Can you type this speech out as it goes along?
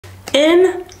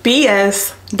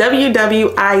NBSWWIT.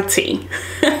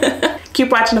 Keep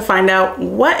watching to find out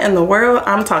what in the world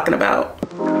I'm talking about.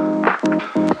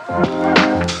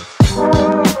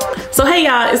 So hey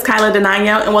y'all, it's Kyla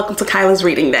Denanyoh and welcome to Kyla's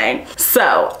Reading Day.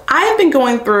 So I have been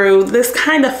going through this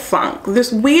kind of funk,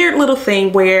 this weird little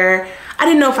thing where I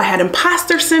didn't know if I had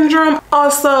imposter syndrome.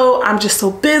 Also, I'm just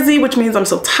so busy, which means I'm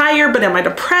so tired, but am I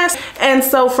depressed? And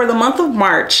so for the month of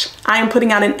March, I am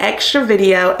putting out an extra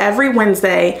video every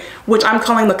Wednesday, which I'm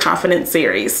calling the Confidence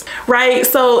series, right?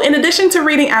 So in addition to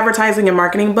reading advertising and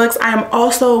marketing books, I am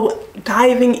also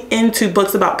diving into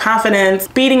books about confidence,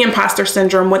 beating imposter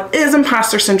syndrome, what is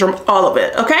imposter syndrome, all of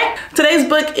it, okay? Today's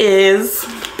book is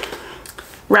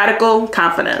Radical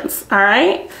Confidence, all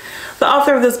right? The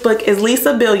author of this book is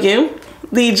Lisa Bilyeu.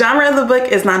 The genre of the book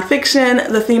is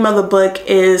nonfiction. The theme of the book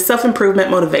is self-improvement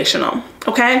motivational,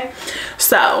 okay?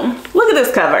 So look at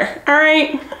this cover, all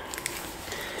right?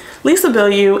 Lisa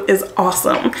Bilyeu is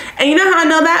awesome. And you know how I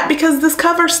know that? Because this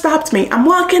cover stopped me. I'm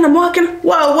walking, whoa,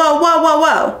 whoa, whoa, whoa,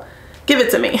 whoa. Give it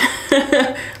to me.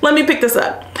 Let me pick this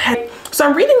up. So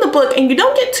I'm reading the book and you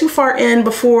don't get too far in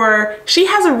before she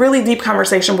has a really deep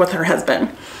conversation with her husband.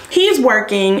 He's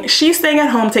working, she's staying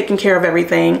at home taking care of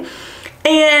everything.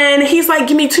 And he's like,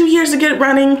 give me 2 years to get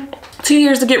running, 2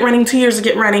 years to get running, 2 years to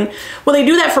get running. Well, they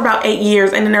do that for about 8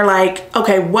 years. And then they're like,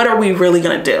 okay, what are we really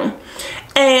gonna do?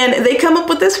 And they come up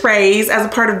with this phrase as a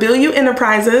part of Bilyeu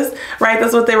Enterprises, right?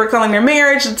 That's what they were calling their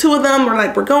marriage. The two of them were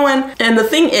like, we're going. And the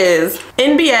thing is,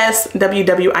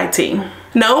 NBSWWIT.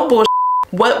 No bullshit.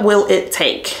 What will it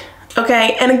take?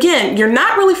 Okay. And again, you're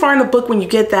not really far in the book when you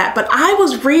get that, but I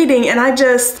was reading and I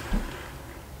just,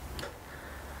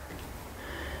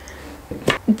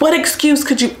 what excuse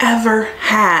could you ever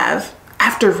have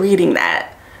after reading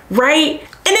that, right?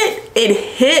 And it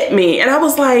hit me and I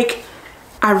was like,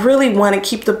 I really want to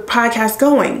keep the podcast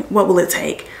going. What will it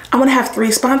take? I want to have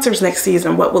 3 sponsors next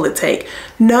season. What will it take?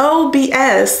 No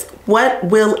BS. What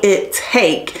will it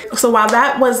take? So while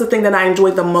that was the thing that I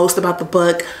enjoyed the most about the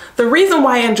book, the reason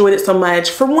why I enjoyed it so much,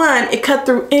 for one, it cut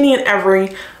through any and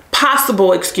every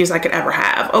possible excuse I could ever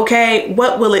have, okay?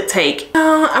 What will it take?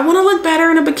 I want to look better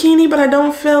in a bikini, but I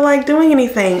don't feel like doing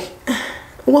anything.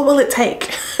 What will it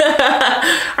take?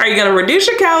 Are you gonna reduce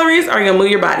your calories? Or are you gonna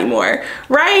move your body more,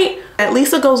 right? And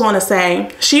Lisa goes on to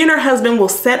say, she and her husband will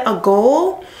set a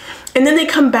goal and then they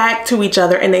come back to each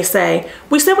other and they say,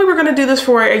 we said we were gonna do this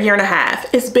for a year and a half.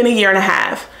 It's been a year and a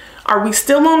half. Are we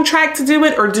still on track to do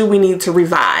it or do we need to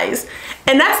revise?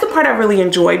 And that's the part I really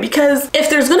enjoy because if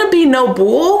there's gonna be no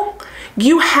bull,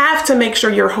 you have to make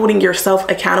sure you're holding yourself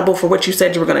accountable for what you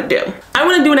said you were gonna do. I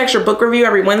wanna do an extra book review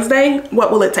every Wednesday. What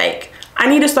will it take? I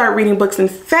need to start reading books in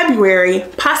February,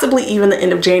 possibly even the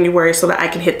end of January so that I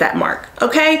can hit that mark,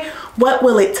 okay? What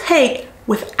will it take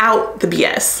without the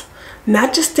BS?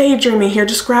 Not just daydreaming here,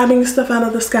 just grabbing stuff out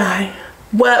of the sky.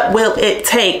 What will it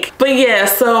take? But yeah,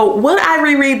 so would I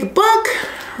reread the book?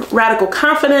 Radical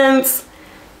Confidence?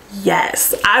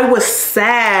 Yes. I was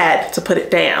sad to put it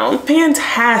down.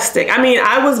 Fantastic. I mean,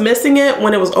 I was missing it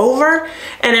when it was over.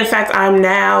 And in fact, I'm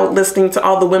now listening to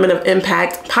all the Women of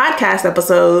Impact podcast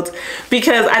episodes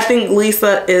because I think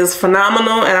Lisa is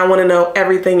phenomenal and I want to know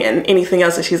everything and anything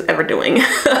else that she's ever doing.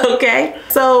 Okay.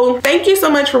 So thank you so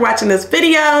much for watching this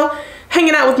video,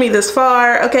 hanging out with me this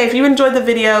far. Okay, if you enjoyed the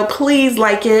video, please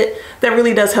like it. That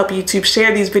really does help YouTube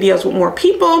share these videos with more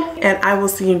people. And I will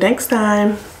see you next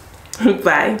time.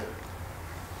 Bye.